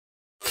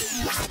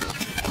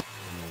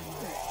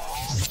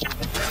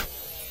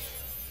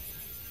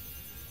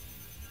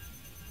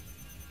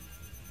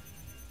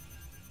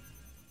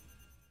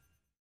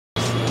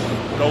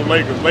on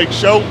Lakers. Lake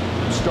Show.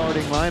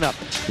 Starting lineup.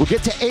 We'll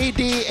get to AD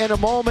in a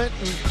moment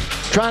and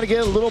trying to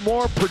get a little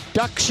more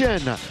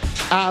production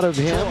out of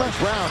him.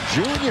 Brown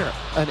Jr.,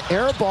 an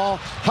air ball,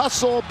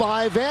 hustle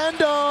by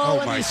Vando.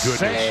 Oh my goodness.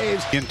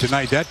 Saves. In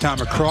tonight, that time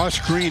a cross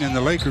screen, and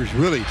the Lakers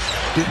really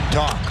didn't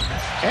talk.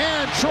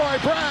 And Troy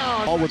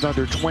Brown. All with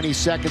under 20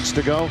 seconds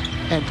to go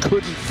and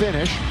couldn't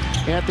finish.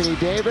 Anthony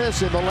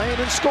Davis in the lane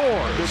and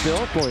scores. Good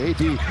build. Boy,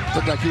 AD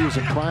looked like he was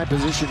in prime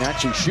position to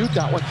actually shoot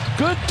that one.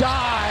 Good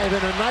dive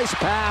and a nice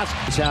pass.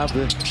 Let's have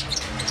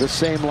the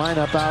same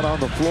lineup out on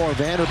the floor.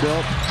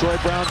 Vanderbilt, Troy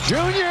Brown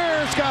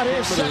Jr.'s got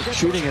his second.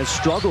 Shooting has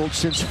struggled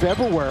since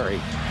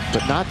February,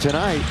 but not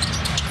tonight.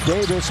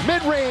 Davis,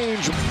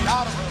 mid-range.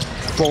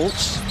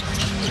 Fultz.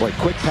 Boy,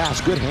 quick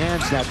pass, good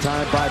hands that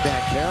time by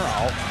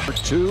Banchero. For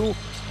two,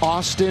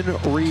 Austin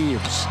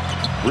Reeves.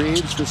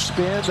 Reeves, the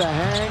spin, the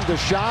hang, the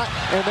shot,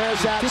 and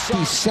there's that.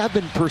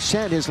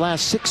 57% his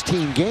last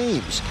 16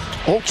 games.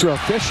 Ultra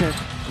efficient.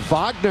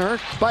 Wagner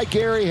by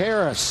Gary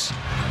Harris.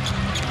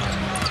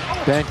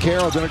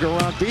 Banchero gonna go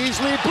around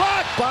Beasley,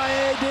 blocked by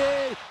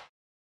AD.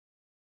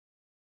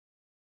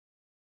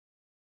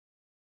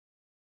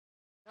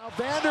 Now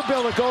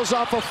Vanderbilt, it goes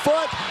off a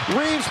foot.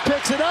 Reeves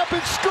picks it up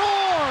and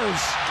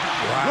scores.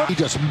 Wow. He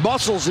just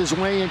muscles his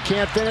way and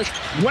can't finish.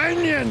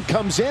 Wenyon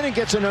comes in and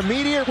gets an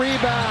immediate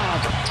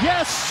rebound.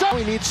 Yes, sir.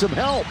 He needs some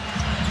help.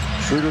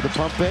 Schroeder, the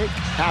pump fake,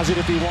 has it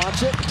if he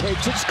wants it,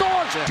 takes it,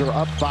 scores it. They're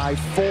up by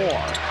 4.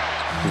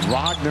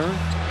 Wagner.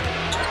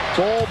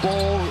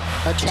 Bol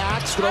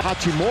attacks, throw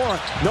Hachimura.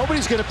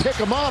 Nobody's going to pick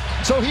him up,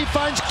 so he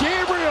finds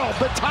Gabriel.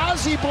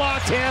 Batazzi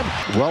blocked him.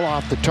 Well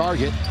off the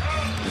target.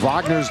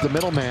 Wagner's the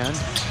middleman.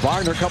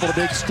 Wagner, a couple of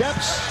big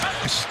steps.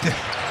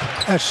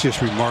 That's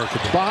just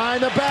remarkable.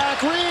 Behind the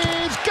back,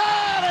 Reeves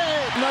got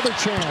it. Another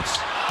chance.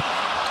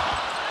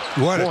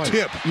 What a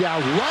tip. Yeah,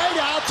 right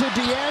out to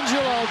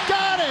D'Angelo.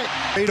 Got it.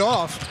 Paid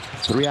off.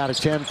 3 out of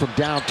 10 from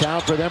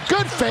downtown for them.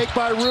 Good fake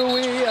by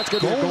Rui. That's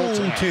going to be a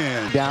goal.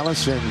 10.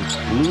 Dallas and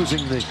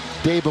losing the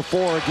day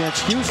before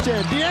against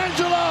Houston.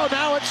 D'Angelo,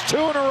 now it's 2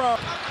 in a row.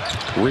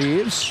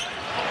 Reeves,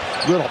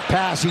 little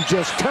pass. He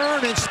just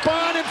turned and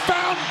spun and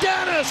found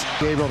Dennis.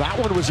 Gabriel, that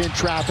one was in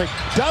traffic.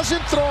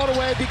 Doesn't throw it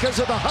away because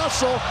of the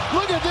hustle.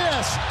 Look at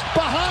this.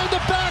 Behind the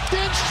back,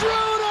 then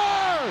Schroeder.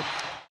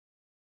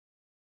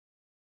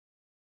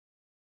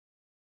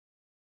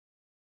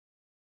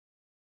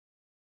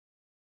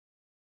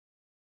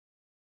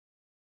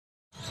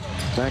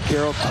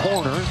 Banchero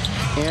corner.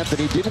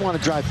 Anthony didn't want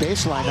to drive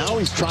baseline. Now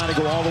he's trying to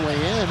go all the way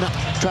in.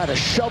 Try to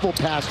shovel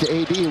pass to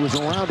AD. It was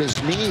around his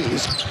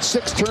knees.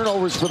 6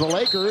 turnovers for the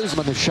Lakers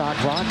on the shot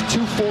clock.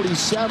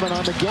 2:47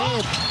 on the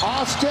game.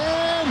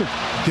 Austin!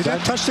 Did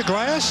that touch the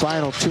glass?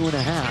 Final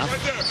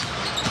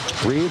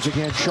 2.5. Reeves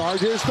again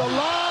charges the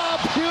lob.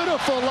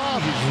 Beautiful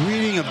lob. He's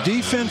reading of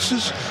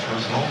defenses.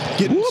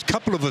 Getting a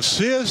couple of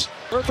assists.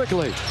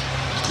 Perfectly.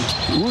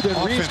 Ooh, then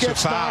Reeves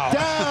gets knocked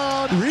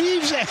down.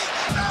 Reeves.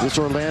 This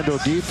Orlando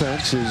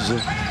defense is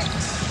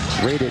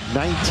rated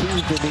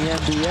 19th in the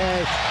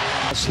NBA.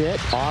 Hit.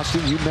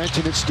 Austin, you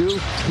mentioned it, Stu.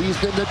 He's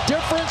been the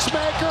difference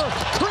maker.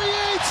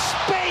 Creates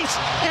space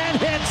and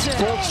hits it.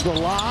 Fultz the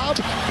lob.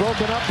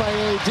 Broken up by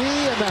AD,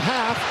 and the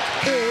half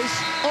is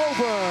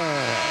over.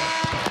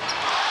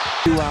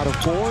 2 out of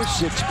 4,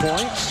 6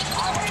 points.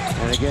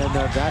 And again,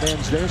 that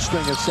ends their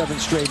string of 7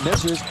 straight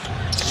misses.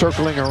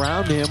 Circling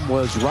around him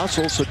was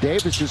Russell, so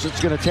Davis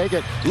isn't going to take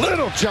it.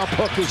 Little jump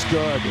hook is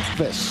good.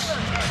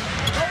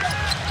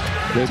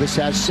 Davis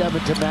has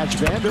 7 to match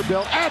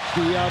Vanderbilt at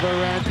the other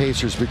end.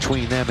 Pacers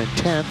between them and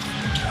 10th.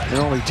 And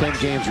only 10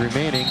 games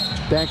remaining.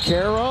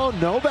 Banchero,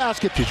 no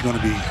basket. He's going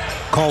to be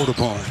called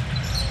upon.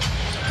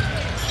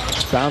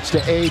 Bounce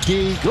to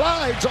AD,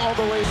 glides all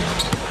the way.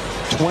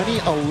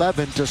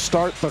 20-11 to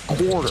start the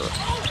quarter.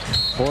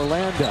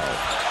 Orlando.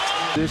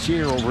 This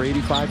year, over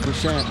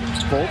 85%.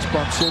 Fultz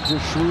bumps into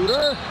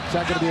Schroeder. Is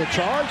that going to be a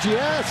charge?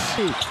 Yes.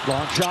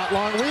 Long shot,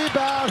 long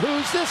rebound.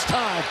 Who's this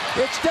time?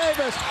 It's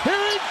Davis. Here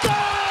he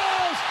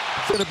goes!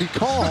 It's going to be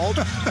called.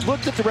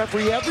 Looked at the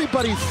referee.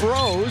 Everybody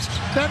froze.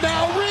 And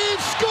now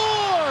Reeves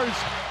scores!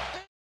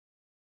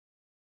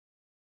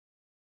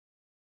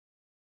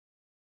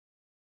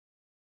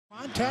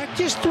 Contact,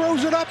 just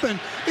throws it up and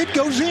it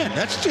goes in.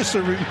 That's just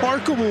a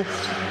remarkable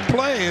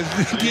play. As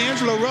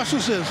D'Angelo Russell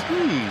says,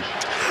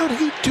 how did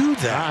he do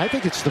that? I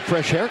think it's the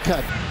fresh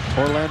haircut.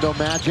 Orlando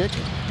Magic.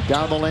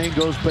 Down the lane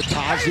goes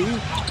Batazzi.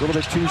 A little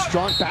bit too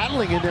strong.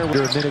 Battling in there.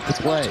 Under a minute to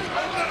play.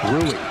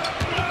 Rui.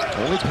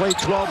 Only played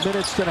 12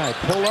 minutes tonight.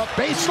 Pull up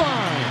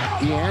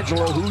baseline.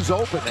 D'Angelo, who's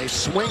open. They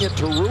swing it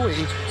to Rui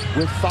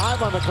with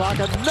 5 on the clock.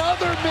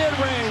 Another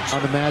mid-range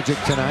on the Magic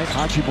tonight.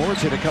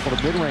 Hachimura's hit a couple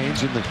of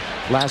mid-range in the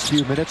last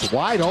few minutes.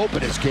 Wide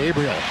open is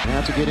Gabriel.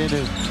 Have to get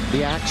into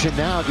the action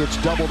now. Gets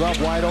doubled up.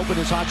 Wide open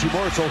is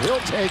Hachimura, so he'll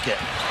take it.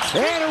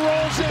 And it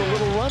rolls in. A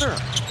little runner.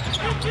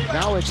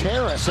 Now it's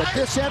Harris at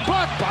this end.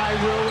 Blocked by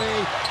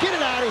Rui. Get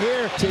it out of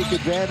here. Take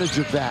advantage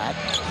of that.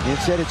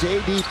 Instead, it's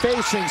AD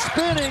facing,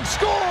 spinning,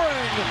 scoring.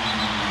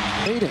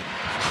 Leading.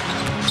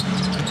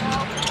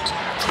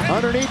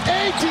 Underneath,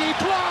 AD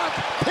block.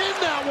 Pin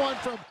that one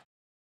from...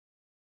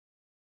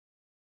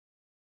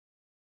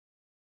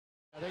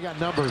 They got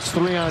numbers,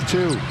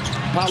 3-on-2.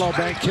 Paulo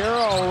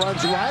Banchero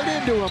runs right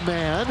into a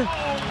man.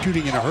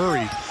 Shooting in a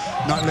hurry,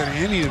 not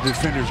letting any of the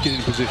defenders get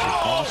in position.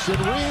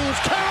 Austin Reeves,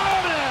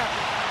 count it!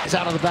 It's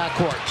out of the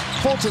backcourt.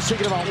 Fultz is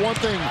thinking about one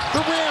thing. The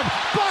rim,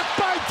 blocked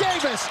by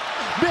Davis.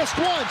 Missed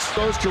once.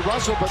 Goes to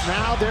Russell, but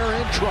now they're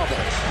in trouble.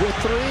 With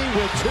 3,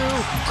 with 2,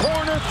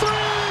 corner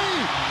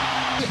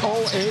 3!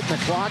 0-8,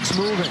 the clock's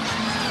moving.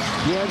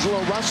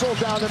 D'Angelo Russell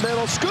down the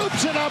middle,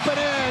 scoops it up and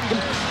in.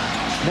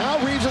 Now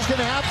Reeves is going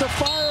to have to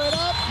fire it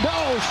up.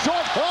 No,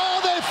 short. Oh,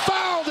 they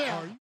fouled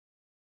him.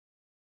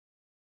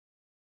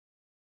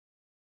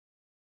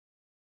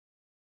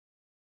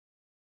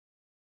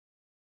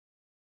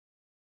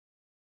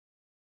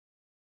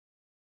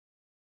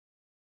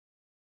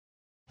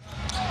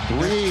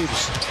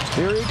 Reeves,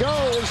 here he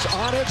goes,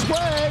 on its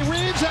way.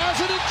 Reeves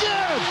has it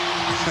again.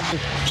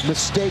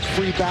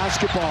 Mistake-free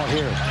basketball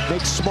here.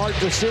 Makes smart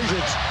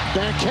decisions.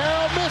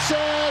 Banchero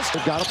misses.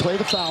 They've got to play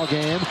the foul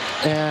game,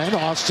 and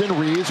Austin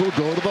Reeves will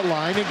go to the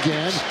line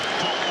again.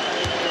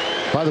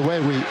 By the way,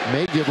 we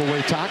may give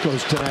away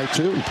tacos tonight,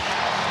 too.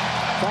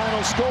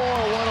 Final score,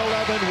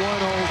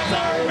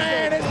 111-105.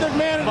 Man, it's the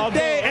man of the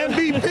day,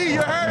 MVP,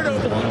 you heard him.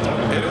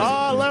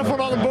 Left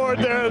one on the board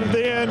there at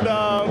the end,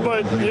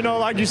 but, you know,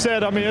 like you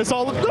said, I mean, it's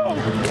all...